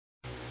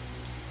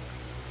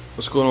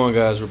What's going on,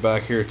 guys? We're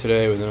back here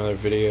today with another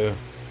video.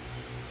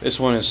 This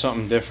one is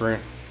something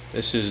different.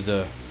 This is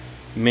the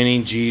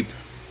mini Jeep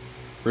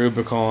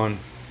Rubicon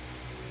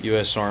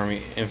U.S.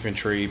 Army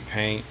infantry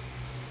paint.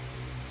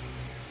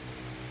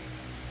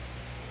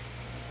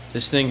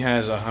 This thing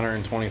has a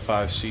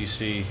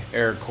 125cc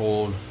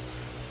air-cooled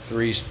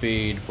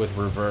 3-speed with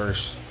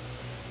reverse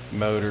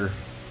motor,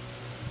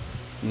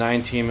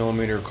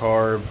 19mm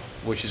carb,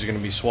 which is going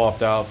to be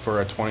swapped out for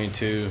a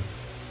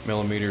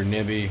 22mm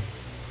Nibby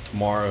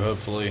tomorrow,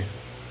 hopefully.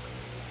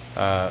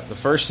 The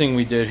first thing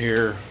we did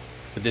here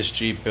with this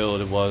Jeep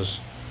build was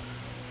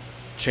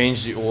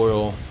change the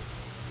oil.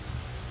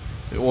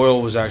 The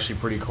oil was actually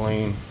pretty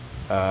clean.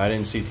 I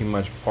didn't see too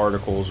much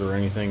particles or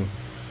anything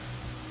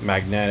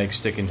magnetic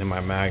sticking to my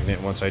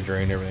magnet once I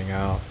drained everything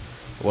out.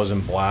 It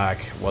wasn't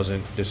black, it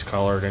wasn't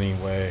discolored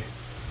anyway.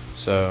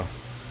 So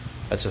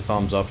that's a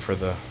thumbs up for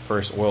the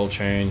first oil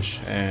change.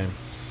 And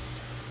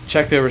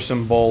checked over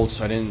some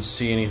bolts. I didn't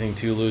see anything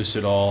too loose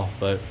at all,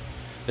 but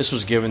this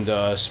was given to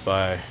us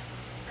by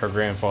her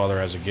grandfather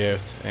as a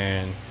gift,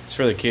 and it's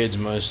for the kids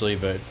mostly,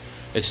 but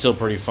it's still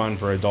pretty fun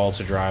for adults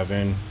to drive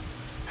in.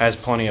 Has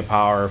plenty of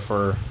power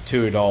for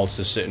two adults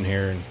to sit in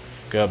here and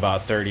go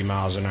about 30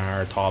 miles an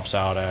hour tops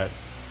out at.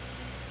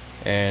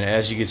 And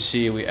as you can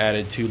see, we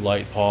added two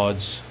light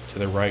pods to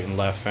the right and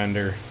left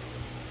fender.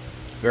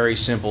 Very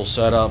simple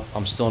setup.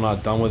 I'm still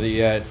not done with it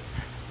yet.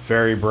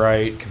 Very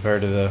bright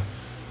compared to the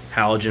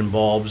halogen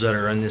bulbs that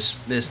are in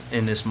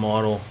this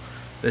model.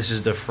 This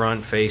is the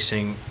front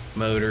facing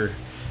motor.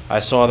 I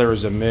saw there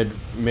was a mid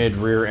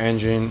rear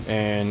engine,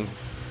 and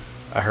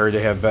I heard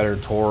they have better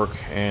torque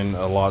and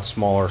a lot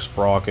smaller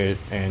sprocket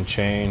and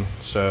chain,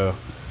 so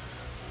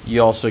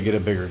you also get a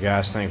bigger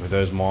gas tank with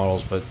those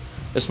models. But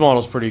this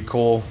model's pretty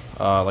cool.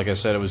 Like I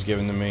said, it was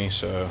given to me,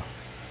 so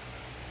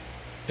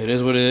it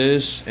is what it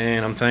is,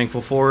 and I'm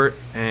thankful for it.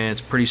 And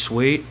it's pretty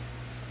sweet.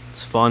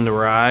 It's fun to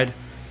ride.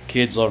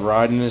 Kids love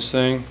riding this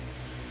thing.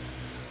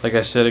 Like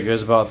I said, it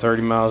goes about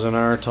 30 miles an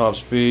hour top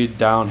speed,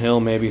 downhill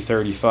maybe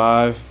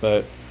 35,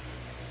 but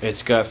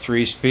it's got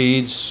 3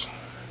 speeds,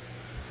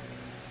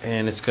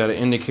 and it's got an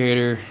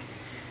indicator,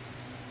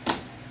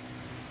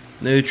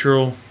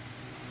 neutral,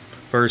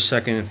 first,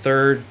 second, and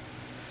third,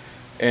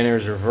 and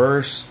there's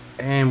reverse,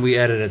 and we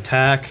added a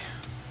tach,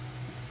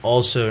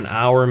 also an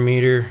hour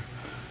meter.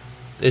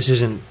 This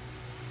isn't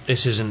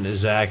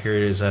as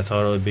accurate as I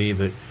thought it would be,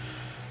 but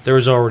there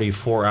was already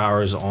 4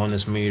 hours on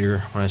this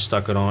meter when I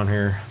stuck it on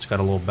here. It's got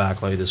a little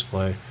backlight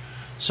display.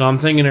 So I'm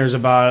thinking there's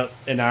about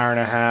an hour and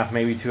a half,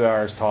 maybe 2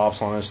 hours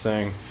tops on this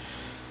thing.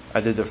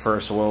 I did the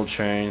first oil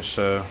change,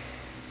 so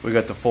we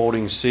got the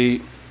folding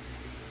seat.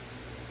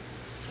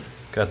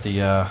 Got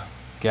the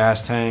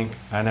gas tank.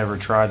 I never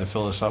tried to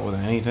fill this up with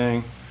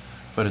anything,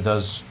 but it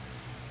does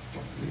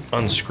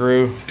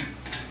unscrew.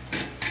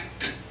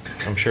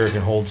 I'm sure it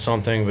can hold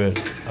something, but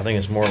I think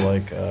it's more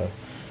like a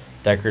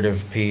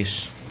decorative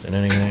piece than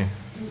anything.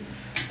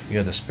 You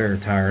got the spare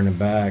tire in the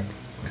back,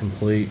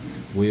 complete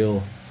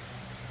wheel.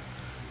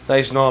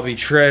 Nice knobby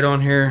tread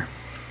on here.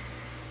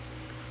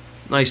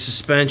 Nice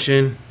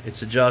suspension.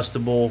 It's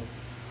adjustable.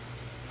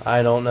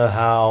 I don't know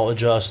how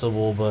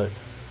adjustable, but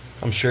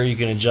I'm sure you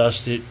can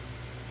adjust it.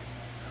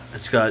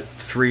 It's got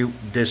 3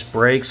 disc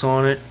brakes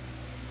on it.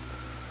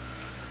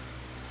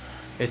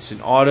 It's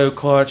an auto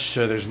clutch,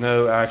 so there's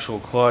no actual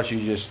clutch. You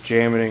just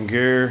jam it in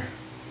gear,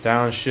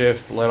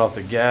 downshift, let off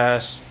the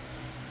gas.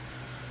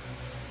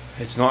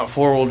 It's not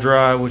 4-wheel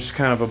drive, which is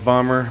kind of a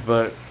bummer,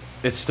 but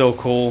it's still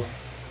cool.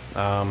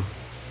 We'll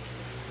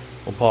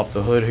pop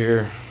the hood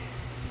here.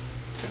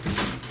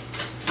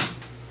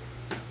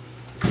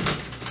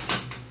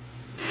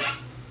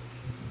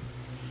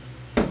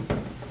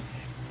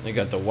 They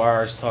got the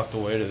wires tucked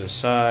away to the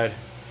side.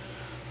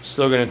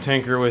 Still gonna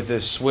tinker with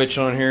this switch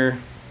on here.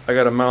 I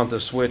gotta mount the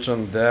switch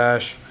on the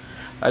dash.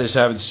 I just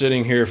have it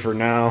sitting here for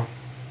now.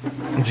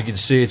 As you can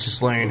see, it's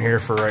just laying here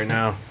for right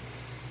now.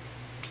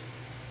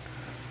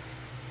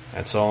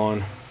 That's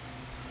on.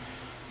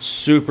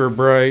 Super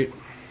bright.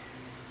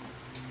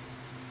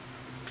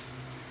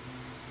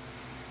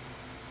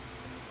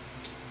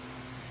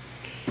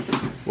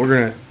 We're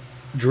gonna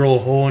drill a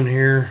hole in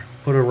here,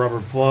 put a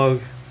rubber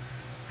plug,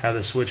 have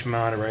the switch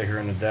mounted right here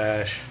in the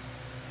dash.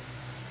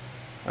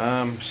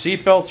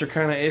 Seat belts are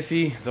kind of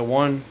iffy. The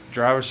one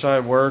driver's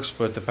side works,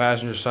 but the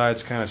passenger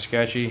side's kind of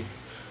sketchy.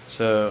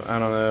 So I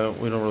don't know.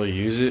 We don't really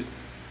use it.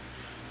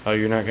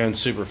 You're not going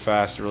super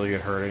fast to really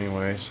get hurt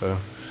anyway. So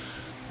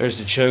there's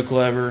the choke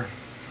lever.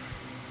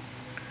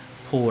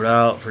 Pull it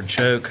out for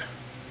choke.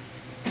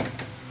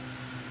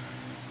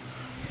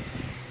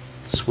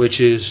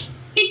 Switches,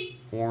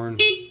 horn.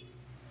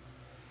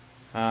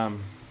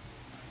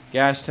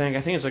 Gas tank,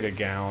 I think it's like a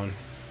gallon.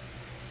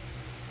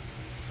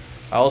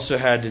 I also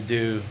had to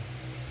do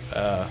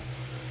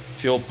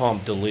fuel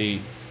pump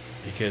delete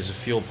because the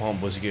fuel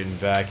pump was getting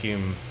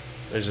vacuum.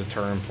 There's a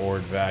term for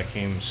it,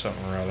 vacuum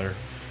something or other.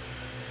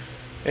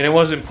 And it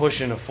wasn't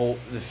pushing the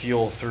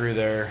fuel through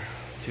there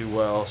too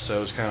well, so it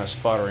was kind of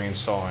sputtering and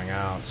stalling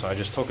out. So I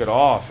just took it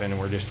off, and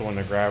we're just doing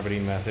the gravity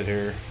method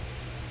here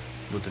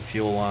with the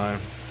fuel line.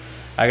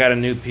 I got a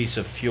new piece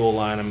of fuel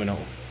line I'm gonna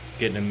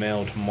get in the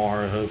mail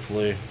tomorrow.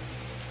 Hopefully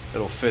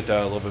it'll fit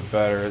that a little bit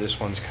better. This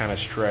one's kind of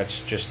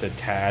stretched just a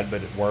tad,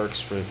 but it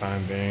works for the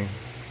time being.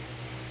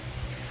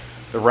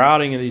 The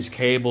routing of these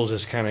cables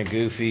is kind of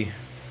goofy.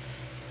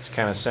 It's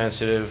kind of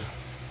sensitive.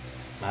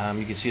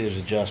 You can see there's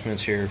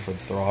adjustments here for the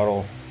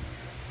throttle,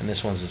 and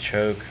this one's a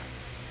choke.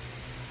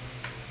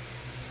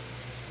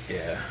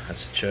 Yeah,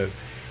 that's a choke.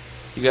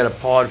 You got a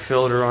pod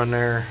filter on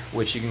there,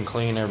 which you can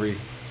clean every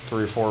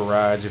 3 or 4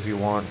 rides if you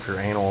want, if you're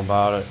anal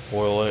about it,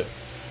 oil it.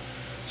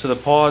 So the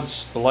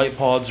pods, the light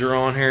pods are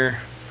on here,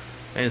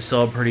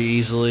 installed pretty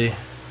easily.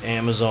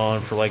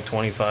 Amazon for like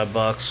 25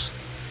 bucks.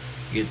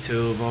 You get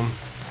 2 of them.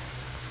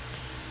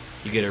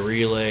 You get a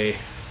relay,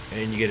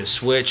 and you get a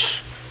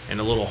switch and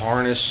a little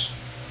harness.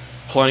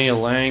 Plenty of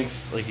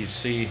length, like you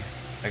see.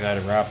 I got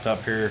it wrapped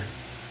up here.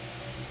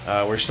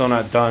 We're still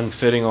not done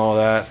fitting all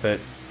that, but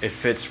it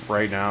fits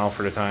right now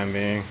for the time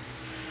being.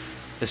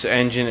 This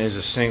engine is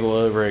a single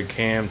overhead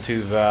cam,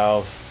 2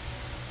 valve.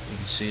 You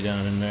can see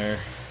down in there.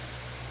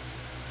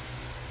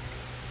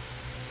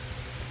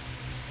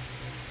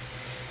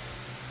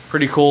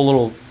 Pretty cool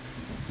little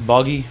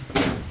buggy.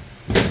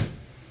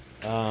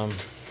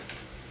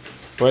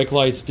 Brake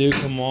lights do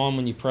come on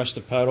when you press the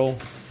pedal.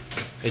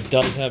 It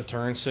does have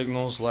turn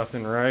signals left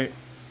and right.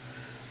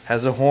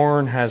 Has a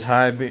horn, has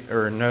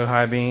no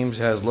high beams,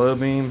 has low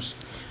beams.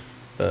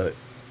 But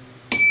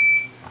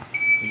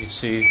you can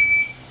see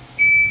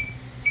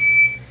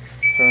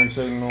turn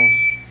signals,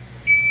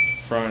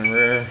 front and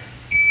rear.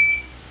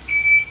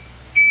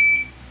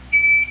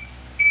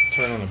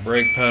 Turn on the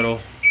brake pedal.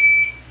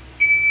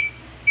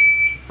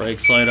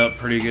 Brakes light up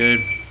pretty good.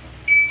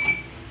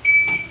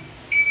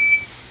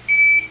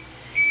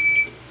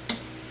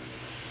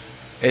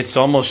 It's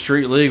almost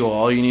street legal.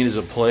 All you need is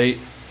a plate,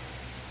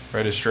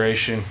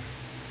 registration.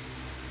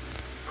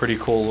 Pretty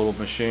cool little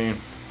machine.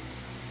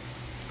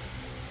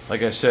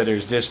 Like I said,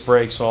 there's disc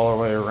brakes all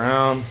the way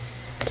around.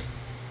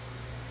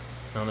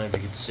 I don't know if you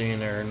can see in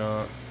there or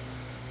not.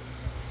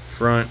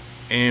 Front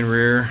and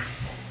rear.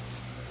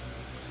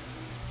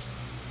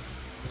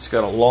 It's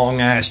got a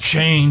long ass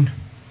chain.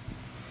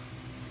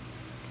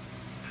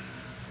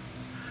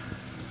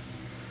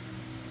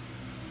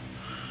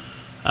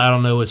 I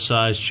don't know what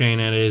size chain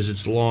that is.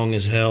 It's long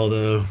as hell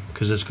though,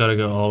 because it's got to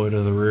go all the way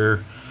to the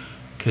rear,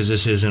 because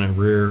this isn't a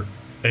rear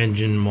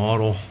engine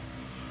model.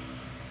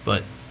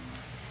 But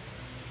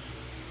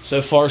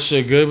so far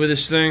so good with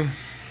this thing.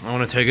 I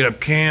want to take it up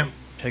camp,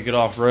 take it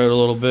off road a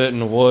little bit in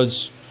the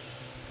woods.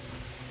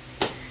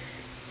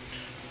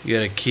 You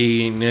got a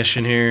key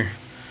ignition here.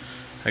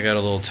 I got a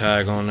little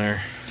tag on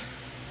there.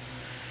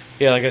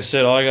 Yeah, like I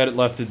said, all I got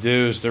left to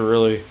do is to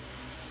really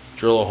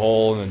drill a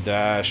hole in the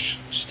dash,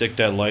 stick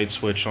that light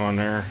switch on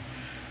there,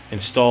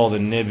 install the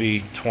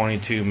Nibby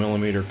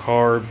 22mm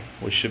carb,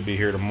 which should be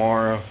here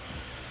tomorrow.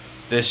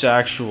 This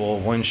actual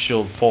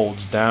windshield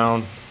folds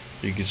down.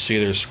 You can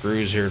see there's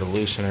screws here to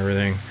loosen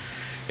everything.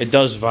 It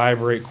does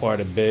vibrate quite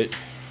a bit,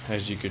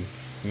 as you could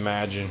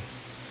imagine.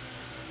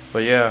 But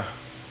yeah,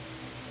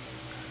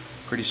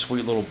 pretty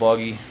sweet little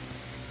buggy.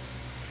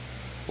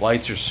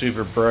 Lights are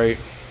super bright.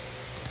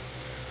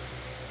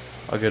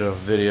 I'll get a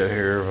video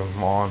here of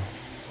them on.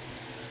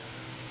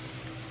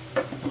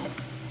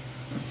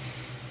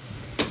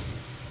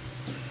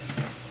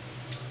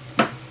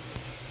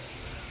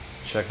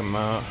 Check them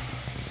out.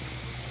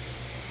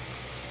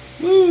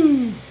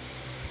 Woo!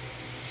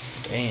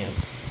 Damn.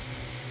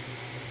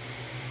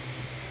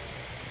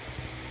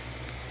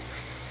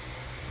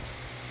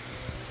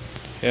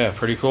 Yeah,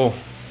 pretty cool.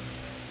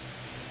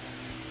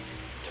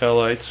 Tail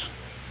lights.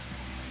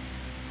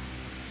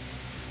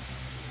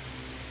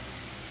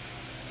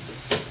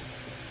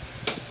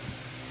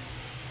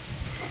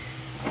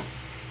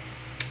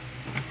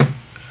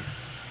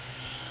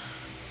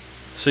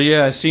 So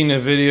yeah, I seen a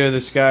video.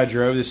 This guy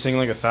drove this thing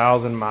like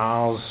 1,000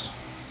 miles,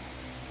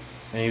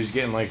 and he was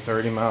getting like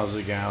 30 miles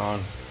a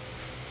gallon,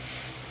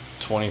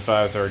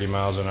 25-30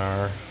 miles an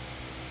hour.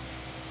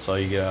 That's all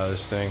you get out of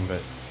this thing,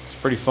 but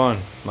it's pretty fun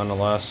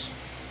nonetheless.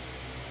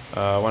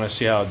 I want to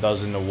see how it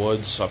does in the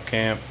woods, up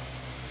camp,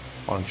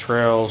 on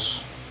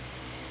trails.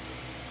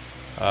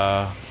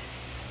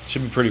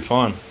 Should be pretty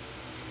fun.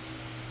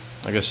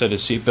 Like I said, the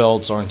seat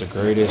belts aren't the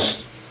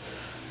greatest.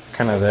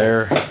 Kind of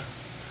there.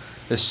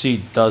 This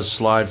seat does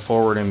slide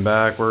forward and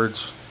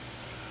backwards.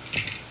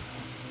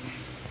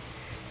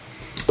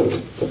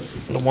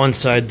 The one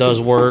side does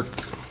work.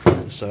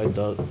 The side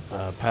does.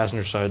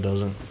 Passenger side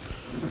doesn't.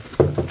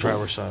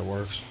 Driver side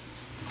works.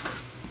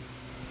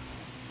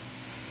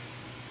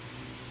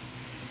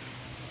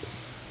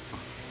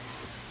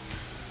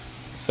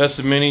 So that's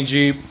the Mini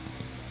Jeep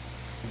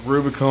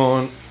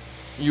Rubicon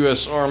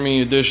U.S.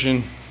 Army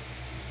Edition.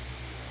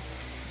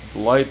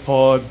 Light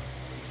pod.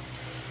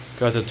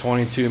 Got the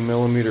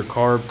 22mm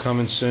carb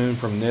coming soon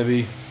from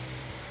Nibby.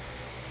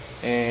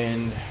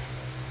 And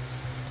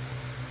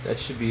that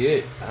should be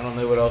it. I don't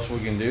know what else we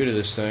can do to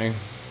this thing.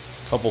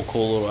 A couple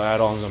cool little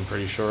add-ons, I'm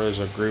pretty sure. There's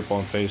a group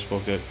on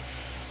Facebook that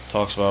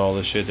talks about all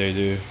the shit they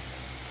do.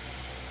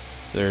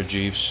 Their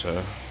Jeeps,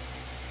 so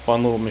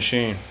Fun little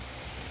machine.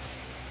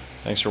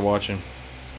 Thanks for watching.